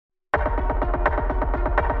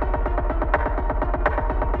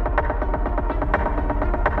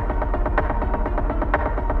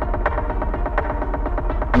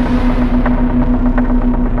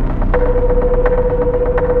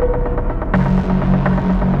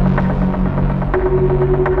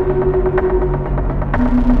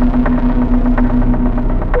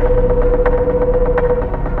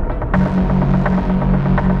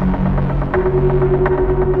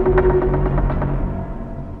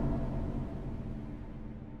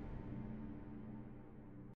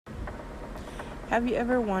Have you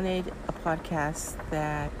ever wanted a podcast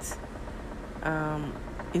that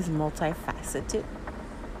is multifaceted?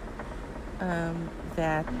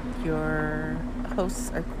 That your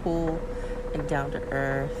hosts are cool and down to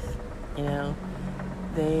earth. You know,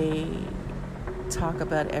 they talk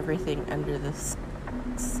about everything under the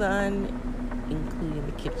sun, including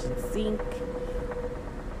the kitchen sink,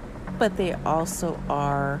 but they also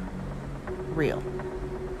are real.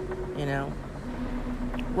 You know,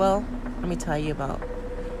 well, let me tell you about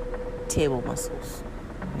Table Muscles.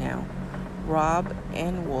 Now, Rob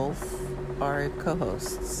and Wolf are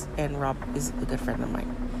co-hosts, and Rob is a good friend of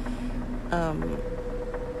mine.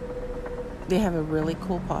 They have a really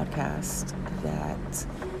cool podcast that,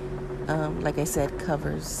 like I said,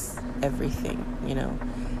 covers everything. You know,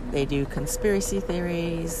 they do conspiracy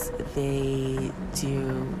theories, they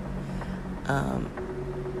do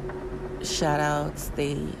shout outs,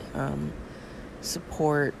 they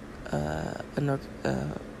support an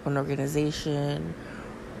organization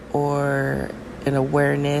or an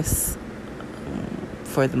awareness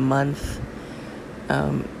for the month.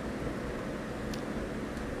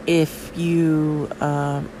 If you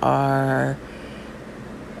are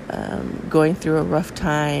going through a rough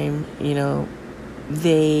time, you know,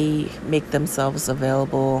 they make themselves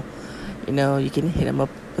available. You know, you can hit them up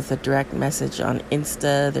with a direct message on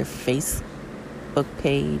Insta, their Facebook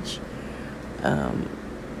page.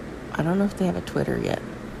 I don't know if they have a Twitter yet.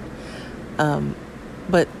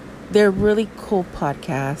 But they're a really cool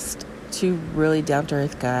podcast. Two really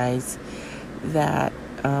down-to-earth guys that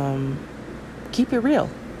keep it real.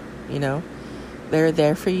 You know, they're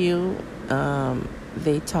there for you.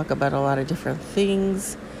 They talk about a lot of different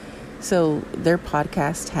things. So their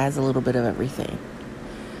podcast has a little bit of everything.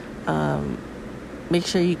 Make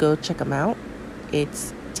sure you go check them out.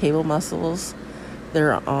 It's Table Muscles.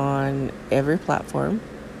 They're on every platform.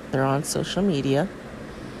 They're on social media.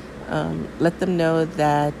 Let them know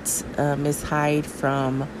that Ms. Hyde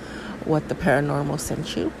from What the Paranormal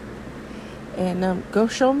sent you. And go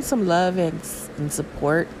show them some love and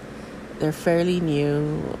support. They're fairly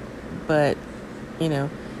new, but, you know,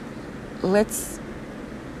 let's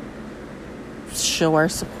show our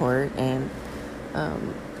support. And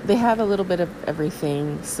they have a little bit of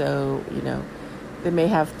everything, so, you know, they may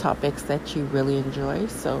have topics that you really enjoy.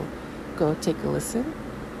 So go take a listen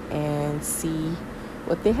and see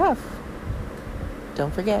what they have.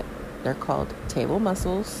 Don't forget, they're called Table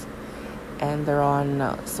Muscles, and they're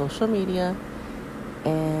on social media,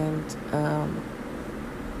 and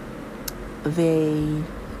they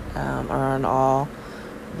are on all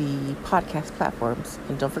the podcast platforms.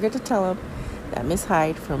 And don't forget to tell them that Miss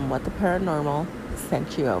Hyde from What the Paranormal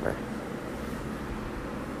sent you over.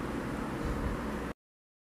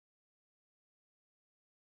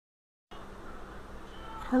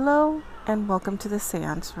 Hello, and welcome to the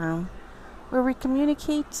Seance Room, where we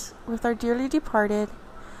communicate with our dearly departed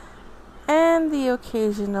and the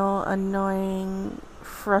occasional annoying,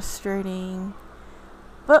 frustrating,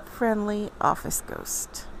 but friendly office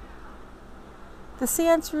ghost. The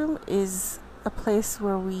Seance Room is a place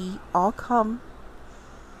where we all come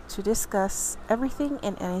to discuss everything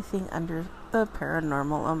and anything under the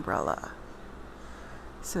paranormal umbrella.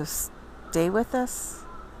 So stay with us,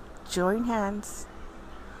 join hands,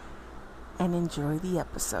 and enjoy the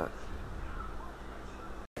episode.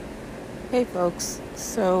 Hey folks,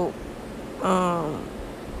 so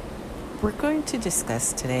we're going to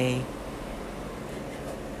discuss today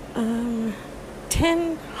 10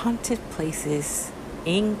 haunted places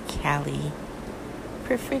in Cali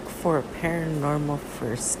perfect for a paranormal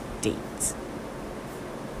first date.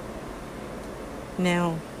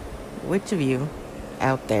 Now, which of you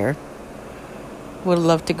out there would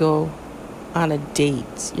love to go on a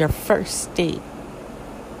date, your first date,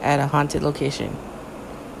 at a haunted location?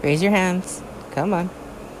 Raise your hands. Come on.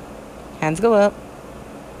 Hands go up.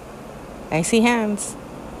 I see hands.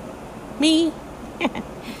 Me.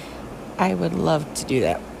 I would love to do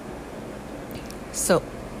that. So,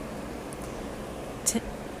 it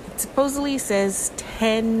supposedly says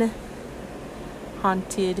 10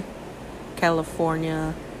 haunted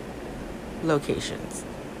California locations.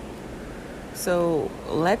 So,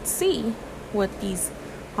 let's see what these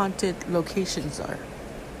haunted locations are.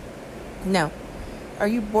 Now, are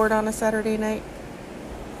you bored on a Saturday night?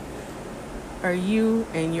 Are you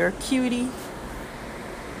and your cutie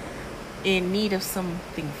in need of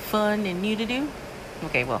something fun and new to do?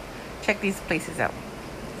 Okay, well, check these places out.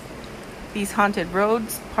 These haunted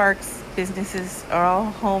roads, parks, businesses are all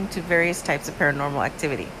home to various types of paranormal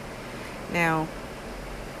activity. Now,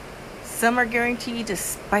 some are guaranteed to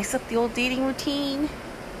spice up the old dating routine.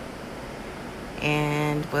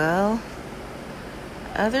 And, well,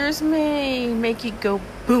 Others may make you go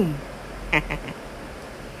boom.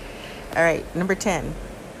 All right, number 10.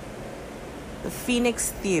 The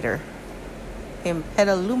Phoenix Theater in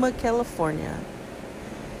Petaluma, California.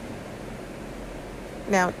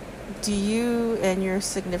 Now, do you and your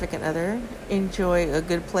significant other enjoy a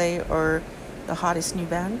good play or the hottest new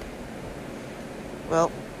band?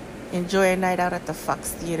 Well, enjoy a night out at the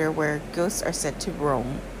Fox Theater where ghosts are said to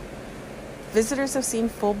roam. Visitors have seen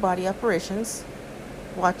full body apparitions,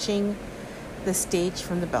 watching the stage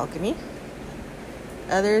from the balcony.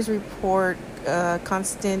 Others report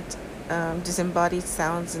constant disembodied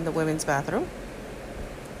sounds in the women's bathroom.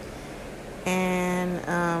 And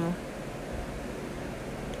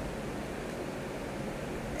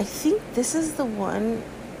I think this is the one,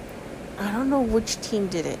 I don't know which team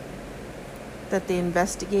did it, that they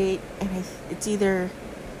investigate, and it's either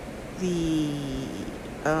the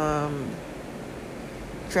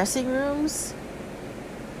dressing rooms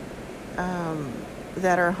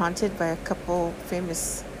that are haunted by a couple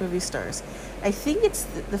famous movie stars. I think it's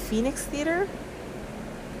the Phoenix Theater.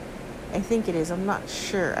 I think it is. I'm not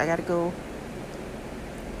sure. I gotta go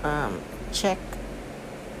check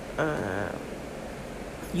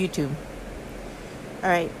YouTube. All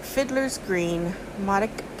right, Fiddler's Green, Modoc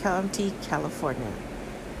County, California.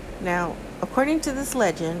 Now, according to this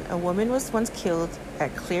legend, a woman was once killed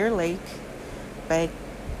at Clear Lake by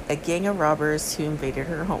a gang of robbers who invaded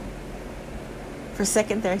her home. For a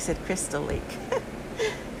second there, I said Crystal Lake.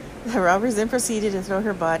 The robbers then proceeded to throw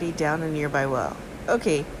her body down a nearby well.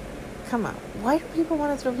 Okay, come on. Why do people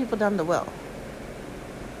want to throw people down the well?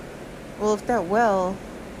 Well, if that well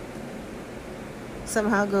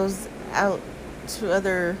somehow goes out to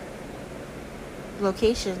other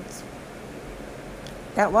locations,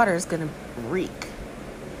 that water is going to reek.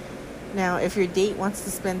 Now, if your date wants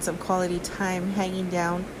to spend some quality time hanging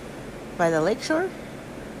down by the lakeshore,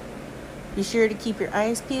 be sure to keep your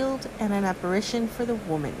eyes peeled and an apparition for the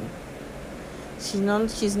woman.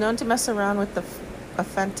 She's known to mess around with a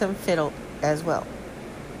phantom fiddle as well.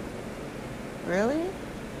 Really?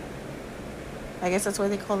 I guess that's why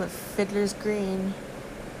they call it Fiddler's Green.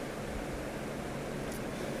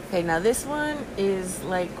 Okay, now this one is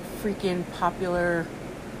like freaking popular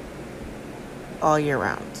all year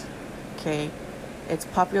round. Okay, it's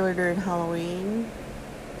popular during Halloween.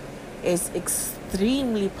 It's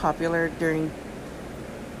extremely popular during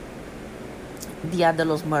Dia de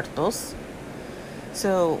los Muertos.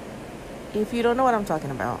 So, if you don't know what I'm talking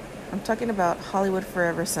about Hollywood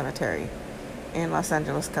Forever Cemetery in Los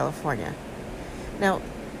Angeles, California. Now,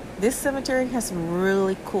 this cemetery has some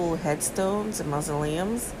really cool headstones and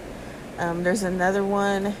mausoleums. There's another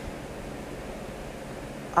one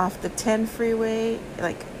off the 10 freeway,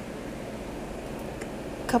 like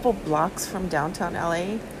a couple blocks from downtown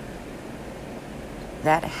LA,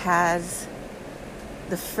 that has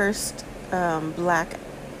the first black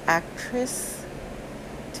actress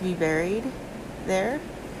to be buried there.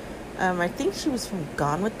 I think she was from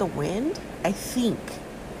Gone with the Wind. I think.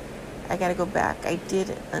 I gotta go back. I did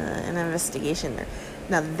an investigation there.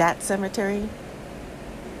 Now, that cemetery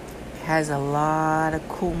has a lot of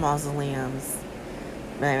cool mausoleums.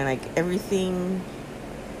 I mean, like everything,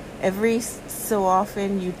 every so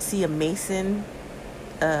often you'd see a Mason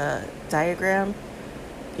diagram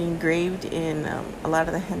engraved in a lot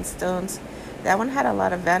of the headstones. That one had a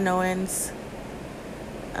lot of Van Noens,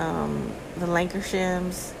 the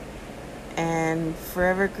Lancashires, and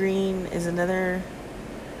Forever Green is another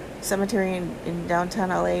cemetery in downtown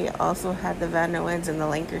LA, also had the Van Noens and the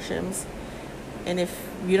Lancashires. And if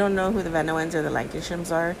you don't know who the Van Noens or the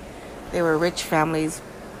Lancashires are, they were rich families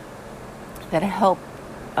that helped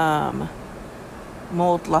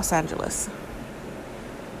mold Los Angeles.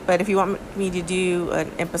 But if you want me to do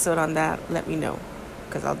an episode on that, let me know,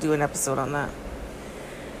 because I'll do an episode on that.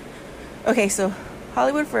 Okay, so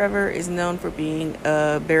Hollywood Forever is known for being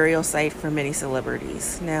a burial site for many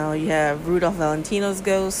celebrities. Now, you have Rudolph Valentino's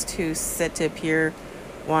ghost, who's said to appear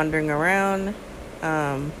wandering around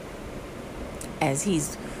as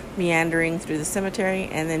he's meandering through the cemetery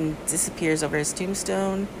and then disappears over his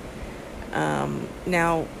tombstone.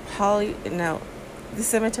 Now, the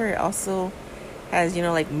cemetery also has,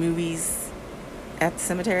 like movies at the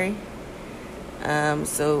cemetery.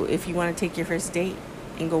 So if you want to take your first date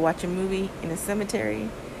and go watch a movie in a cemetery,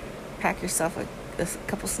 pack yourself a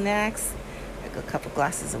couple snacks, like a couple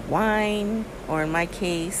glasses of wine, or in my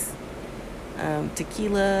case,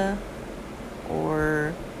 tequila,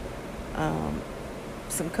 or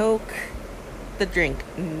some Coke, the drink,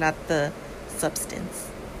 not the substance,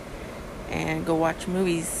 and go watch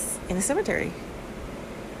movies in a cemetery.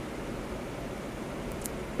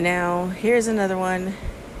 Now, here's another one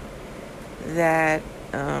that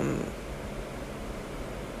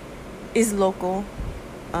is local.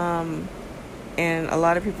 And a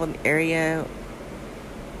lot of people in the area,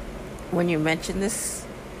 when you mention this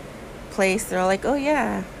place, they're all like, oh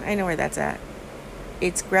yeah, I know where that's at.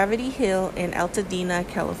 It's Gravity Hill in Altadena,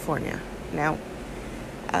 California. Now,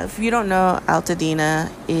 if you don't know,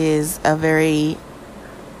 Altadena is a very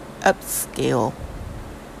upscale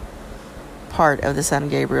part of the San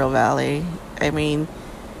Gabriel Valley. I mean,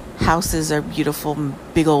 houses are beautiful,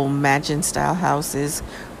 big old mansion style houses,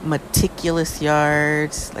 meticulous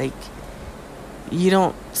yards. Like, you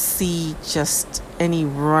don't see just any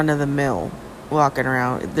run of the mill walking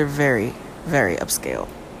around. They're very, very upscale.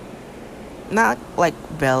 Not like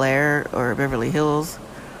Bel Air or Beverly Hills,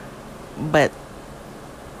 but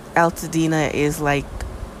Altadena is like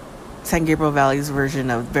San Gabriel Valley's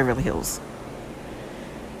version of Beverly Hills.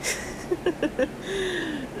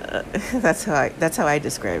 That's how I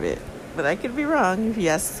describe it. But I could be wrong if you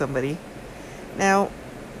ask somebody. Now,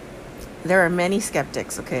 there are many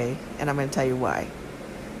skeptics, okay, and I'm going to tell you why.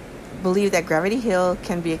 Believe that Gravity Hill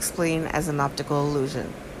can be explained as an optical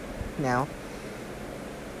illusion. Now,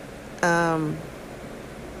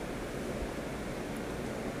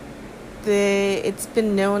 it's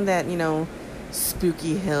been known that,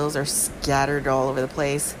 spooky hills are scattered all over the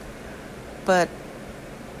place, but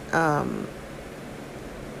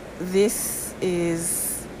this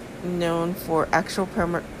is known for actual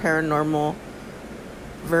paranormal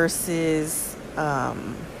versus oh,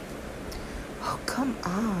 come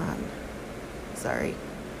on, sorry,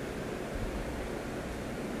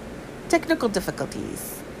 technical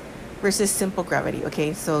difficulties versus simple gravity.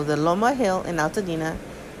 Okay, so the Loma Hill in Altadena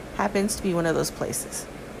happens to be one of those places.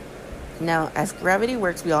 Now, as gravity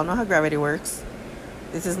works, we all know how gravity works.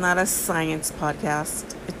 This is not a science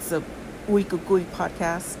podcast, it's a weekly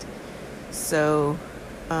podcast. So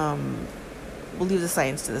we'll leave the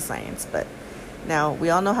science to the science. But now, we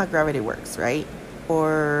all know how gravity works, right?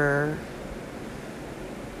 Or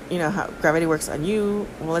how gravity works on you.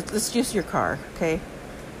 Well, let's use your car, okay?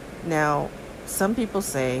 Now, some people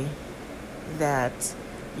say that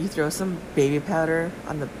you throw some baby powder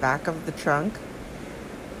on the back of the trunk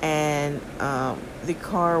and the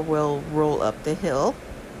car will roll up the hill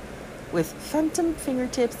with phantom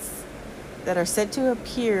fingertips that are said to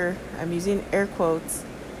appear, I'm using air quotes,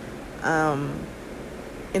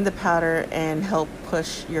 in the powder and help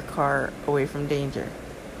push your car away from danger.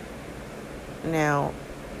 Now,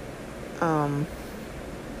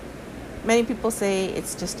 many people say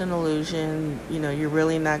it's just an illusion. You're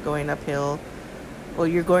really not going uphill. Well,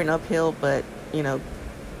 you're going uphill, but,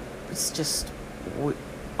 it's just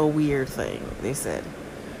a weird thing, they said.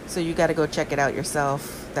 So you got to go check it out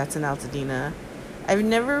yourself. That's in Altadena. I've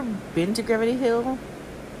never been to Gravity Hill,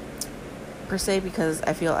 per se, because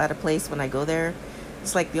I feel out of place when I go there.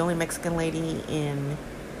 It's like the only Mexican lady in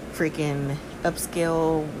freaking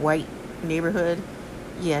upscale white neighborhood.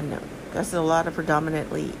 Yeah, no. There's a lot of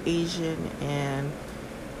predominantly Asian and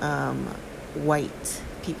white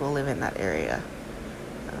people live in that area.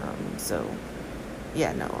 So,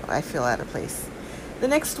 yeah, no, I feel out of place. The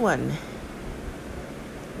next one.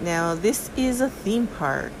 Now, this is a theme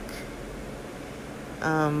park.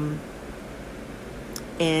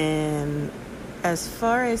 And as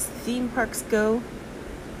far as theme parks go,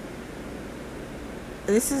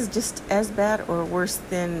 this is just as bad or worse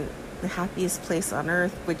than the happiest place on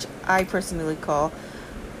earth, which I personally call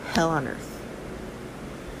hell on earth.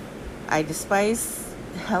 I despise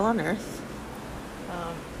hell on earth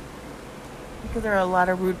because there are a lot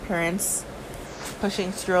of rude parents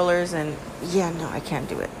pushing strollers, and yeah, no, I can't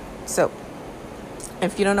do it. So,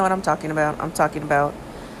 if you don't know what I'm talking about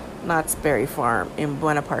Knott's Berry Farm in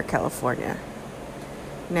Buena Park, California.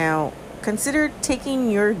 Now, consider taking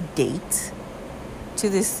your date to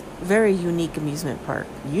this very unique amusement park.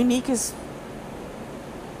 Unique is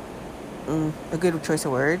a good choice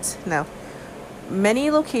of words. Now, many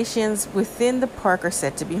locations within the park are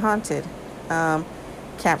said to be haunted.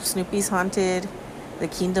 Camp Snoopy's haunted. The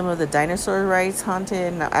Kingdom of the Dinosaur ride's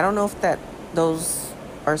haunted. Now, I don't know if those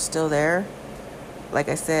are still there. Like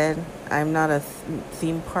I said, I'm not a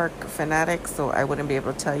theme park fanatic, so I wouldn't be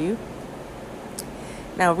able to tell you.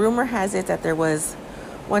 Now, rumor has it that there was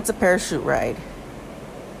once a parachute ride.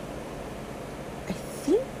 I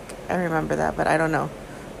think I remember that, but I don't know.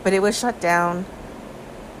 But it was shut down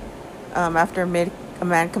after a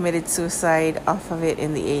man committed suicide off of it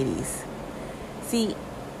in the 80s. See,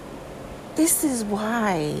 this is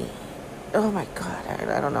why. Oh my God,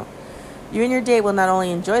 I don't know. You and your date will not only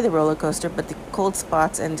enjoy the roller coaster, but the cold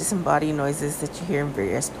spots and disembodied noises that you hear in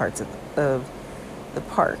various parts of the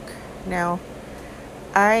park. Now,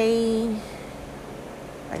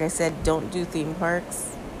 like I said, don't do theme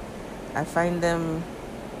parks. I find them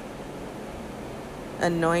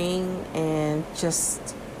annoying and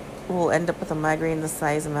just will end up with a migraine the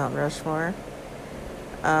size of Mount Rushmore.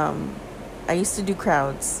 I used to do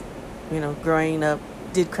crowds, growing up,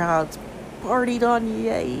 did crowds, partied on,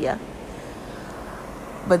 yeah.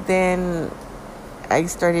 But then I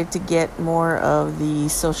started to get more of the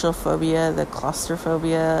social phobia, the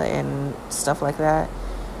claustrophobia, and stuff like that.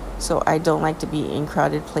 So I don't like to be in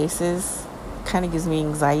crowded places. It kind of gives me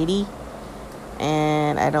anxiety.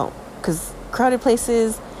 And because crowded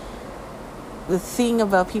places, the thing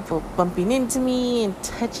about people bumping into me and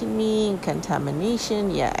touching me and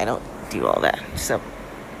contamination, I don't do all that. So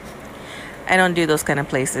I don't do those kind of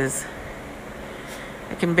places.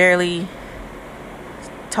 I can barely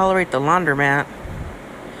tolerate the laundromat.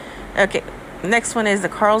 Okay, next one is the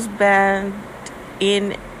Carlsbad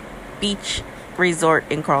Inn Beach Resort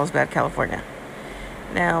in Carlsbad, California.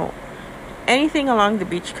 Now, anything along the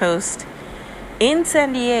beach coast in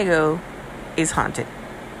San Diego is haunted.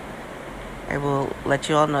 I will let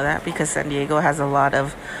you all know that because San Diego has a lot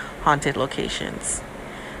of haunted locations.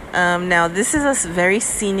 Now, this is a very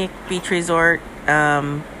scenic beach resort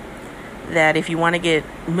that if you want to get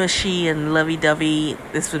mushy and lovey-dovey,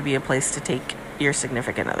 this would be a place to take your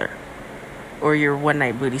significant other or your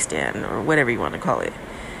one-night booty stand or whatever you want to call it.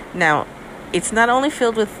 Now, it's not only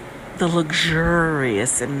filled with the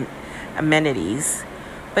luxurious amenities,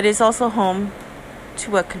 but it's also home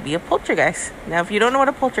to what could be a poltergeist. Now, if you don't know what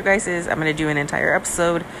a poltergeist is, I'm going to do an entire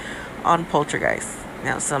episode on poltergeists.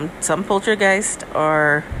 Now, some poltergeists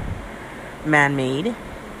are man-made.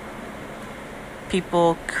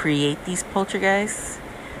 People create these poltergeists,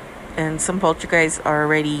 and some poltergeists are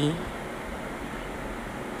already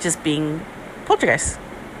just being poltergeists.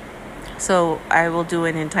 So I will do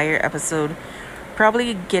an entire episode,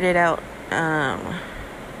 probably get it out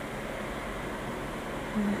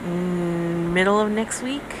middle of next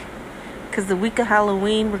week, because the week of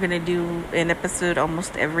Halloween we're gonna do an episode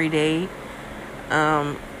almost every day.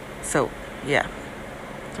 So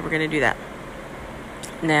we're gonna do that.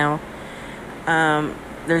 Now,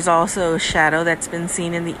 there's also a shadow that's been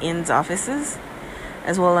seen in the inn's offices,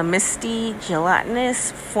 as well as a misty,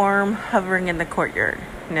 gelatinous form hovering in the courtyard.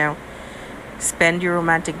 Now, spend your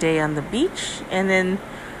romantic day on the beach and then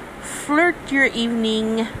flirt your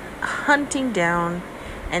evening hunting down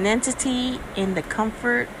an entity in the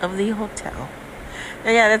comfort of the hotel.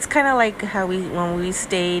 Now, that's kind of like how when we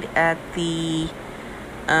stayed at the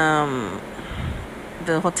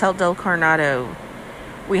Hotel del Coronado,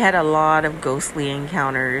 we had a lot of ghostly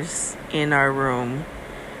encounters in our room.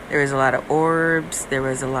 There was a lot of orbs. There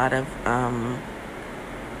was a lot of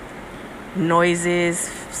noises.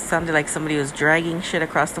 Sounded like somebody was dragging shit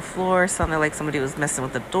across the floor. Sounded like somebody was messing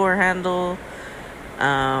with the door handle.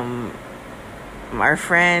 Our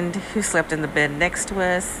friend who slept in the bed next to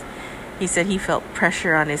us, he said he felt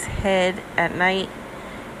pressure on his head at night,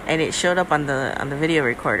 and it showed up on the video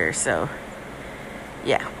recorder. So,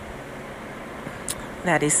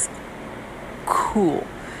 that is cool.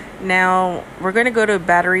 Now, we're going to go to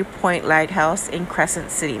Battery Point Lighthouse in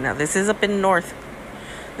Crescent City. Now, this is up in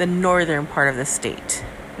the northern part of the state.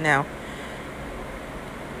 Now,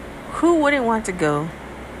 who wouldn't want to go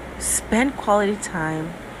spend quality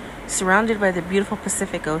time surrounded by the beautiful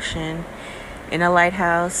Pacific Ocean in a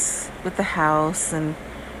lighthouse with the house and,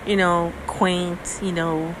 quaint,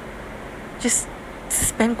 just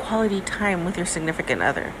spend quality time with your significant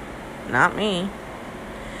other? Not me.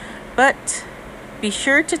 But be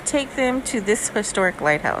sure to take them to this historic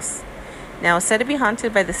lighthouse. Now, said to be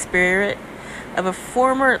haunted by the spirit of a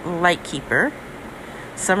former lightkeeper.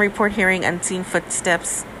 Some report hearing unseen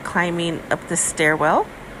footsteps climbing up the stairwell.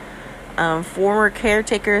 Former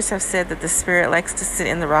caretakers have said that the spirit likes to sit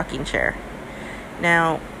in the rocking chair.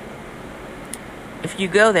 Now, if you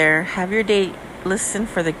go there, have your date listen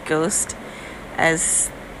for the ghost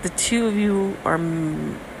as the two of you are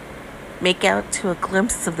make out to a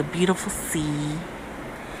glimpse of the beautiful sea.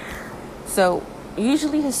 So,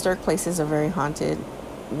 usually historic places are very haunted.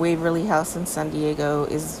 Waverly House in San Diego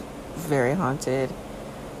is very haunted,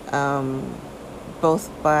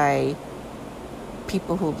 both by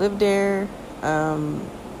people who live there,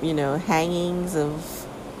 hangings of,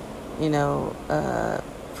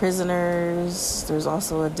 prisoners. There's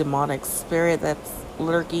also a demonic spirit that's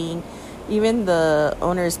lurking. Even the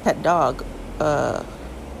owner's pet dog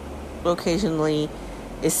occasionally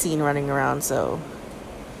is seen running around. So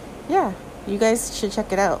you guys should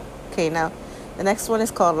check it out. Okay, now the next one is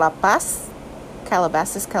called La Paz,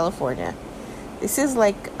 Calabasas, California. This is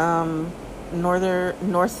like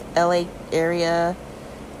North LA area,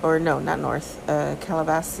 or no, not North.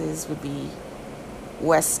 Calabasas would be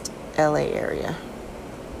West LA area.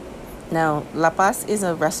 Now, La Paz is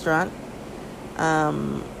a restaurant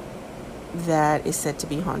that is said to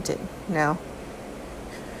be haunted. Now,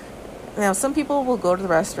 some people will go to the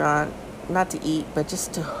restaurant not to eat, but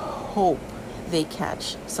just to hope they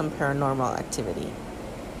catch some paranormal activity.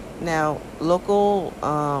 Now, local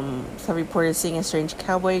have reported seeing a strange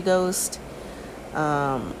cowboy ghost,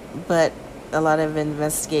 but a lot of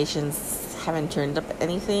investigations haven't turned up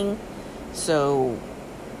anything. So,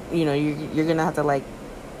 you're gonna have to like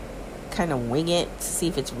kind of wing it to see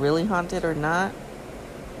if it's really haunted or not.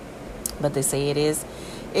 But they say it is.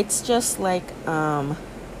 It's just like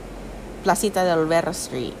Placita del Vera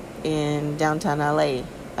Street in downtown LA.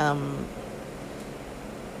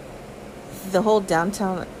 The whole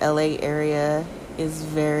downtown LA area is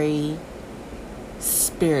very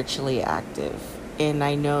spiritually active. And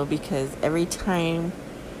I know because every time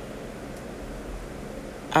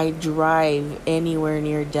I drive anywhere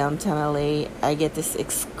near downtown LA, I get this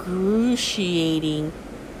excruciating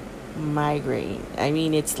migraine. I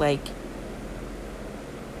mean, it's like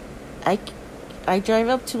I drive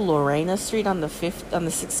up to Lorena Street on the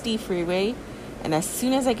 60 freeway, and as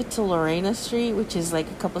soon as I get to Lorena Street, which is like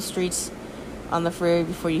a couple streets on the freeway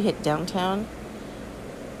before you hit downtown,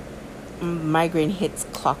 migraine hits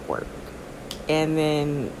clockwork. And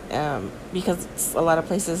then because it's a lot of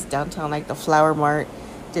places downtown, like the Flower Mart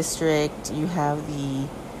district, you have the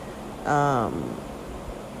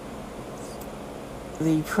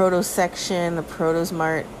produce section, the produce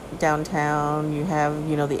mart downtown. You have,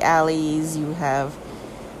 the alleys. You have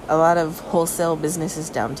a lot of wholesale businesses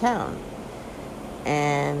downtown.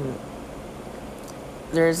 And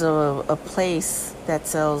there's a place that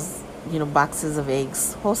sells, boxes of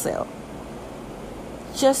eggs wholesale.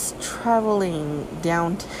 Just traveling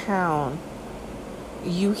downtown,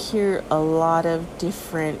 you hear a lot of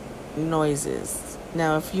different noises.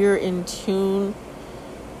 Now, if you're in tune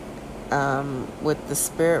with the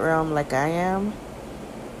spirit realm like I am,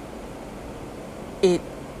 it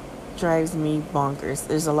drives me bonkers.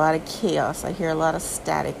 There's a lot of chaos. I hear a lot of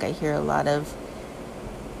static. I hear a lot of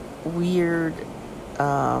weird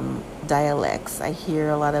dialects. I hear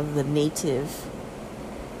a lot of the native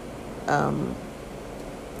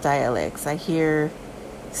dialects. I hear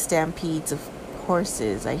stampedes of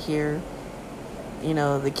horses. I hear,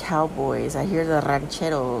 the cowboys. I hear the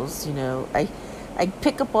rancheros. I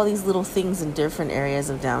pick up all these little things in different areas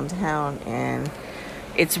of downtown, and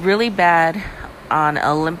it's really bad on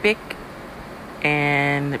Olympic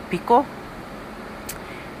and Pico.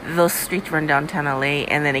 Those streets run downtown LA,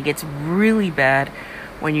 and then it gets really bad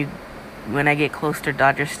when I get close to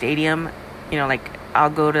Dodger Stadium. Like I'll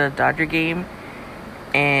go to a Dodger game,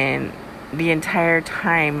 and the entire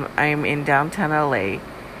time I'm in downtown LA,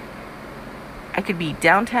 I could be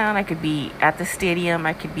downtown, I could be at the stadium,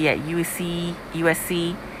 I could be at USC.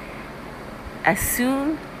 As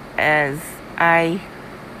soon as I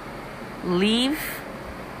leave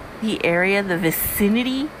the area, the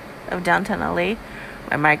vicinity of downtown LA,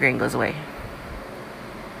 my migraine goes away.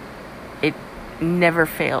 It never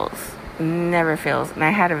fails. Never fails. And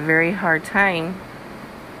I had a very hard time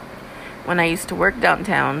when I used to work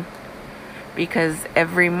downtown, because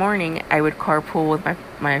every morning I would carpool with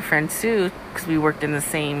my friend Sue, because we worked in the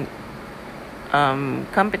same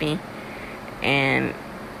company, and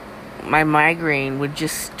my migraine would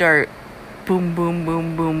just start boom, boom,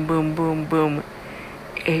 boom, boom, boom, boom, boom.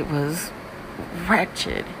 It was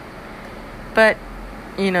wretched. But,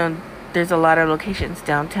 there's a lot of locations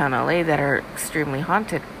downtown LA that are extremely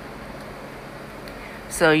haunted.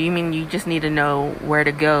 So you just need to know where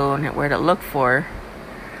to go and where to look for.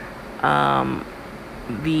 The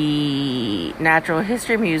Natural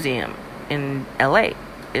History Museum in LA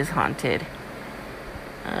is haunted.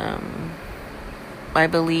 I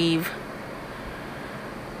believe,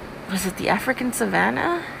 was it the African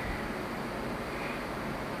Savannah?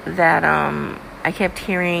 That I kept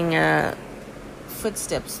hearing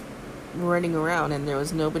footsteps running around, and there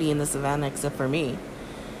was nobody in the savannah except for me.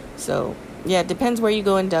 So yeah, it depends where you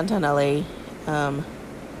go in downtown LA.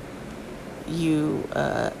 You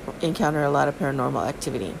encounter a lot of paranormal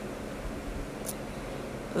activity.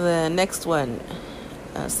 The next one,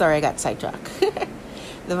 sorry, I got sidetracked.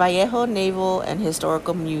 The Vallejo Naval and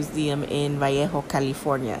Historical Museum in Vallejo,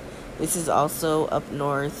 California. This is also up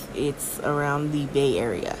north. It's around the Bay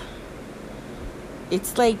Area.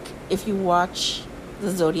 It's like if you watch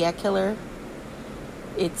the Zodiac Killer,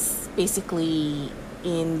 it's basically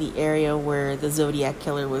in the area where the Zodiac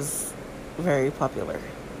Killer was very popular.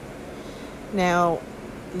 Now,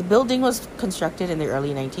 The building was constructed in the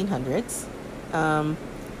early 1900s. And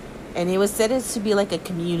it was said to be like a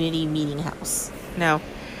community meeting house. Now,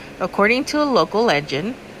 according to a local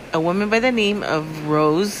legend, a woman by the name of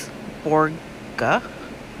Rose Borgia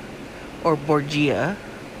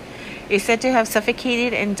is said to have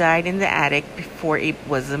suffocated and died in the attic before it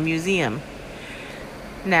was a museum.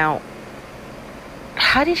 Now,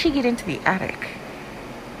 how did she get into the attic?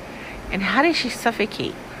 And how did she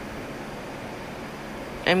suffocate?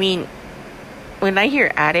 I mean, when I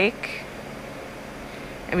hear attic,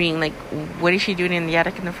 I mean, like, what is she doing in the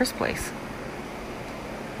attic in the first place?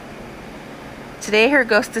 Today, her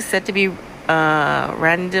ghost is said to be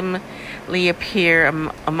randomly appear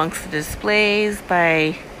amongst the displays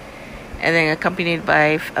and then accompanied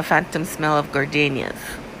by a phantom smell of gardenias.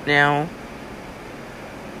 Now,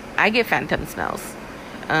 I get phantom smells.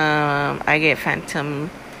 I get phantom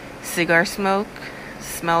cigar smell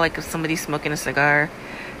like if somebody's smoking a cigar.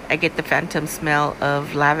 I get the phantom smell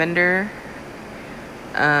of lavender.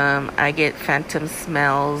 I get phantom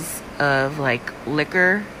smells of like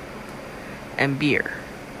liquor and beer.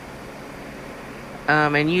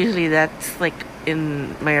 And usually that's like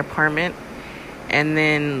in my apartment. And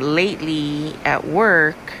then lately at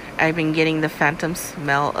work, I've been getting the phantom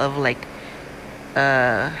smell of like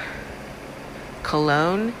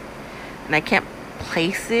cologne, and I can't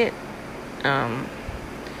place it.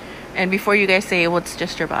 And before you guys say, well, it's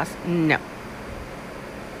just your boss. No.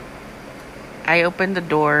 I open the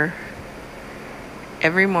door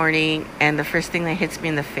every morning, and the first thing that hits me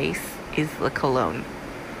in the face is the cologne.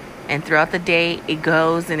 And throughout the day, it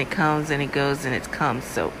goes and it comes and it goes and it comes.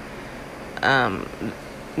 So,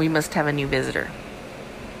 we must have a new visitor.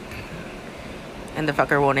 And the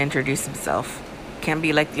fucker won't introduce himself. Can't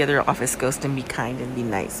be like the other office ghost and be kind and be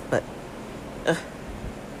nice. But,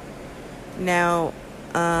 now,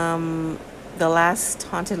 the last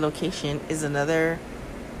haunted location is another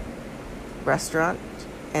restaurant,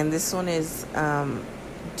 and this one is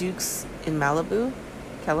Duke's in Malibu,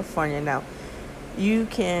 California. Now, you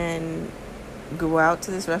can go out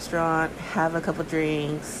to this restaurant, have a couple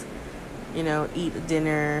drinks, eat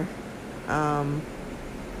dinner,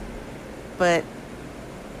 but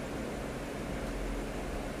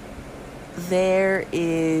there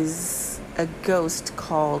is a ghost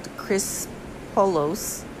called Chris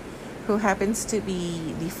Polos, who happens to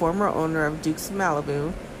be the former owner of Duke's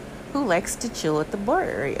Malibu, who likes to chill at the bar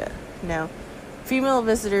area. Now, female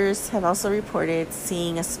visitors have also reported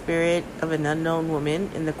seeing a spirit of an unknown woman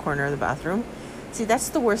in the corner of the bathroom. See, that's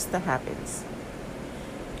the worst that happens.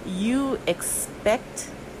 You expect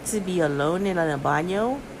to be alone in a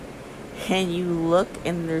baño, and you look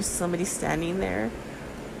and there's somebody standing there.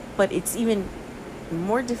 But it's even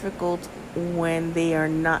more difficult when they are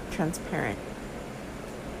not transparent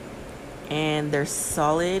and they're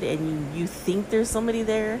solid, and you think there's somebody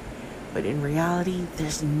there, but in reality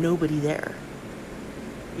there's nobody there.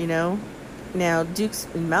 Now, Duke's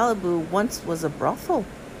in Malibu once was a brothel.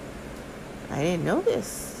 I didn't know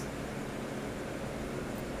this.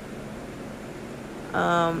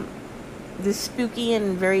 This spooky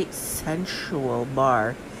and very sensual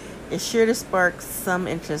bar is sure to spark some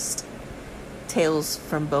interest tales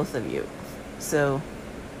from both of you. So,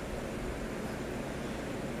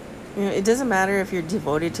 it doesn't matter if you're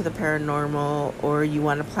devoted to the paranormal or you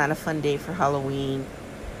want to plan a fun day for Halloween.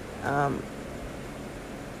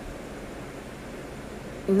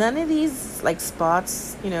 None of these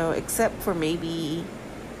spots, except for maybe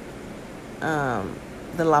the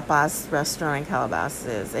La Paz restaurant in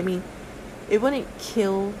Calabasas. I mean, it wouldn't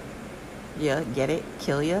kill you,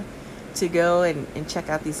 kill you, to go and check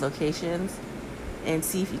out these locations and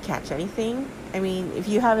see if you catch anything. I mean, if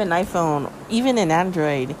you have an iPhone, even an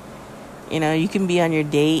Android, you can be on your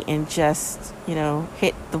date and just,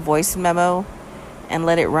 hit the voice memo and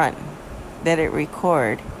let it run, let it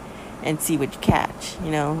record, and see what you catch.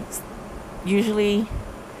 Usually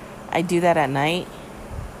I do that at night,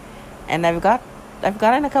 and I've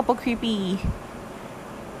gotten a couple creepy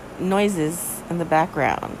noises in the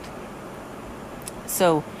background.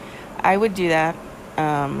 So I would do that,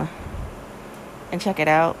 and check it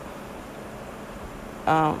out.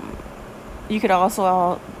 You could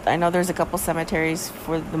also, I know there's a couple cemeteries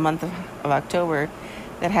for the month of October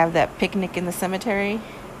that have that picnic in the cemetery.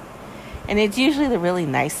 And it's usually the really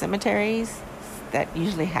nice cemeteries that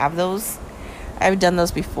usually have those. I've done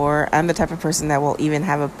those before. I'm the type of person that will even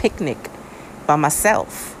have a picnic by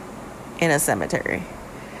myself in a cemetery.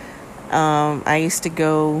 I used to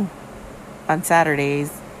go on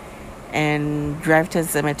Saturdays and drive to the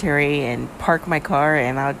cemetery and park my car,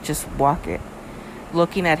 and I'll just walk it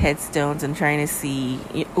looking at headstones and trying to see,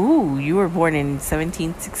 ooh, you were born in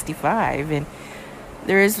 1765. And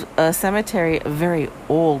there is a cemetery, a very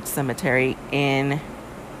old cemetery in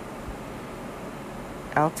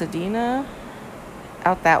Altadena,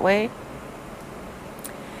 out that way,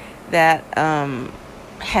 that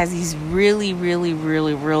has these really, really,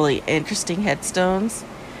 really, really interesting headstones.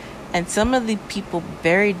 And some of the people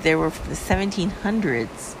buried there were from the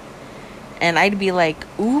 1700s. And I'd be like,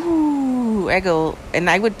 ooh, I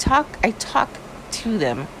talk to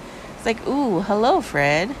them. It's like, ooh, hello,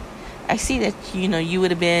 Fred. I see that, you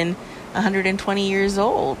would have been 120 years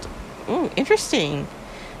old. Ooh, interesting.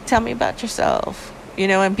 Tell me about yourself.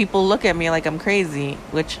 And people look at me like I'm crazy,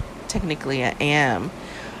 which technically I am.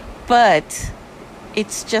 But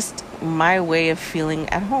it's just my way of feeling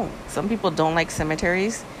at home. Some people don't like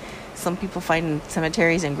cemeteries. Some people find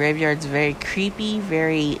cemeteries and graveyards very creepy,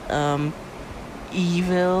 very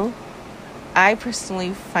evil. I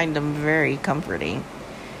personally find them very comforting.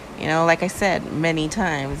 Like I said many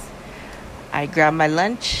times, I grab my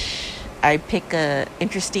lunch, I pick a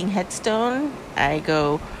interesting headstone, I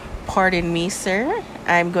go, pardon me, sir,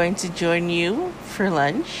 I'm going to join you for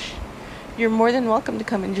lunch. You're more than welcome to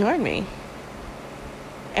come and join me.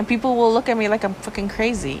 And people will look at me like I'm fucking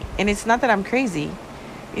crazy. And it's not that I'm crazy.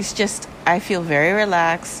 It's just I feel very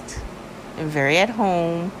relaxed and very at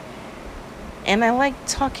home. And I like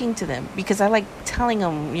talking to them because I like telling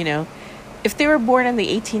them, if they were born in the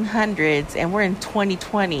 1800s and we're in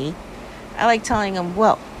 2020, I like telling them,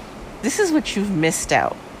 well, this is what you've missed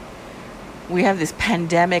out. We have this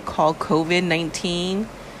pandemic called COVID-19.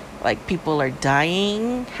 Like, people are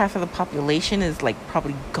dying. Half of the population is like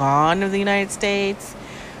probably gone of the United States.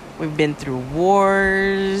 We've been through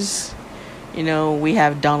wars. We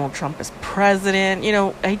have Donald Trump as president.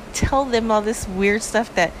 I tell them all this weird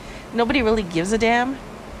stuff that nobody really gives a damn.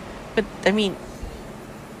 But, I mean,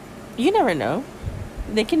 you never know.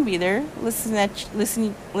 They can be there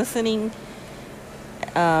listening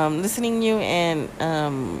you and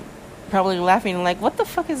probably laughing like, what the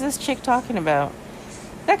fuck is this chick talking about?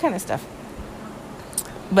 That kind of stuff.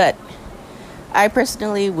 But I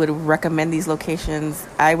personally would recommend these locations.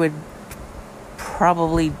 I would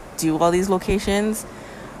probably do all these locations,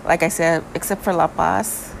 like I said, except for La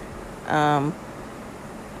Paz and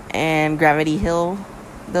Gravity Hill.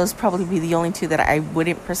 Those probably be the only two that I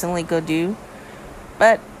wouldn't personally go do.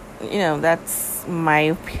 But that's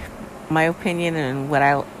my opinion and what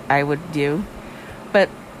I would do. But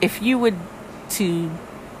if you would to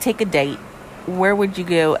take a date, where would you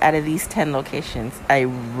go out of these 10 locations? I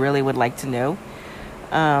really would like to know.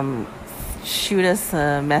 Shoot us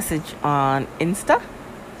a message on Insta,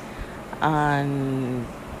 on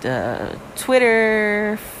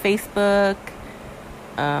Twitter, Facebook,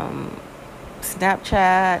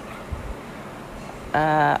 Snapchat.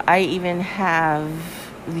 I even have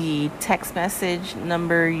the text message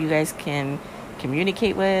number you guys can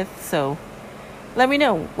communicate with. So let me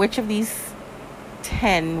know, which of these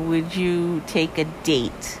 10 would you take a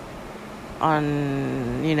date on,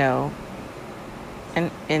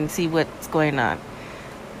 and see what's going on.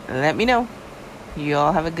 Let me know. You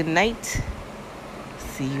all have a good night.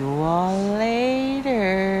 See you all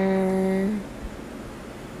later.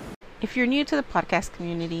 If you're new to the podcast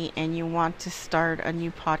community and you want to start a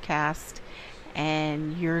new podcast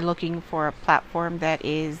and you're looking for a platform that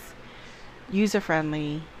is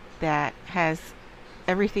user-friendly, that has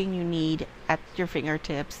everything you need at your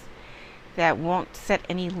fingertips, that won't set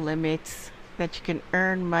any limits, that you can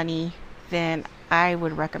earn money, then I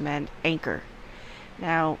would recommend Anchor.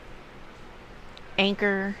 Now,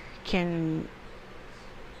 Anchor can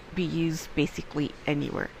be used basically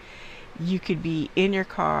anywhere. You could be in your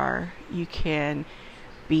car, you can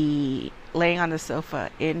be laying on the sofa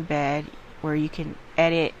in bed, where you can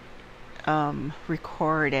edit,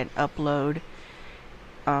 record, and upload.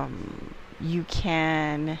 You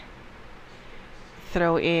can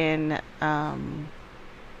throw in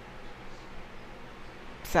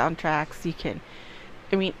soundtracks.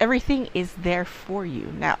 Everything is there for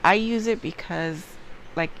you. Now, I use it because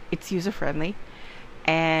it's user friendly,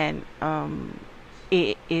 and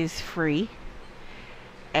it is free,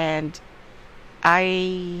 and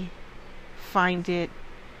I find it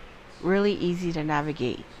really easy to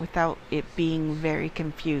navigate without it being very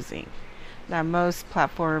confusing. Now, most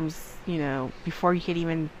platforms, before you can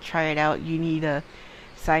even try it out, you need to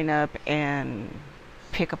sign up and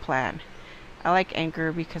pick a plan. I like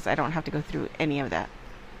Anchor because I don't have to go through any of that.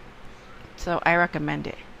 So I recommend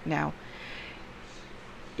it. Now,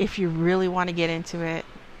 if you really want to get into it,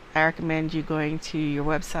 I recommend you going to your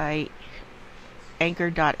website,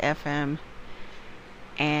 anchor.fm,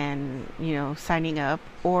 and, signing up,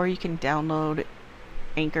 or you can download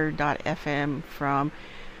anchor.fm from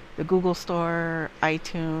the Google Store,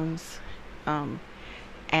 iTunes,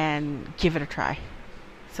 and give it a try.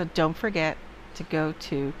 So don't forget to go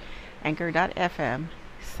to anchor.fm,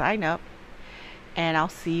 sign up, and I'll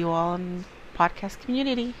see you all in the podcast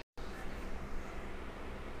community.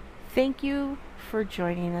 Thank you for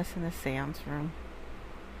joining us in the seance room.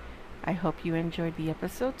 I hope you enjoyed the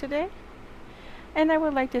episode today. And I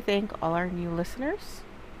would like to thank all our new listeners,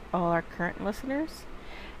 all our current listeners,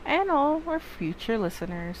 and all our future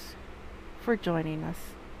listeners for joining us.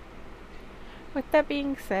 With that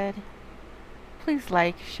being said, please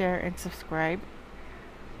like, share, and subscribe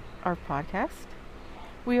our podcast.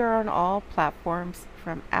 We are on all platforms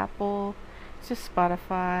from Apple to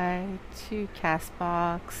Spotify to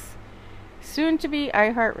Castbox, soon to be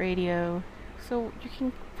iHeartRadio. So you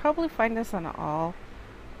can probably find us on all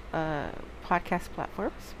podcast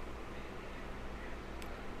platforms.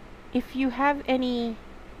 If you have any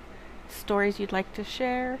stories you'd like to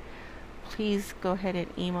share, please go ahead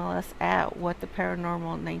and email us at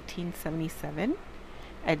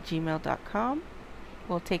whattheparanormal1977@gmail.com.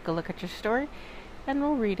 We'll take a look at your story and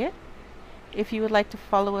we'll read it. If you would like to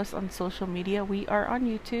follow us on social media, we are on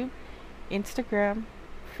YouTube, Instagram,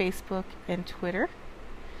 Facebook, and Twitter.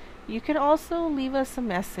 You can also leave us a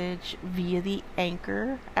message via the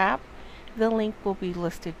Anchor app. The link will be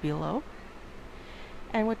listed below.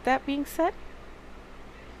 And with that being said,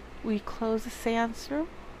 we close the seance room.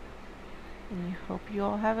 And we hope you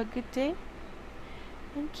all have a good day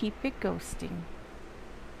and keep it ghosting.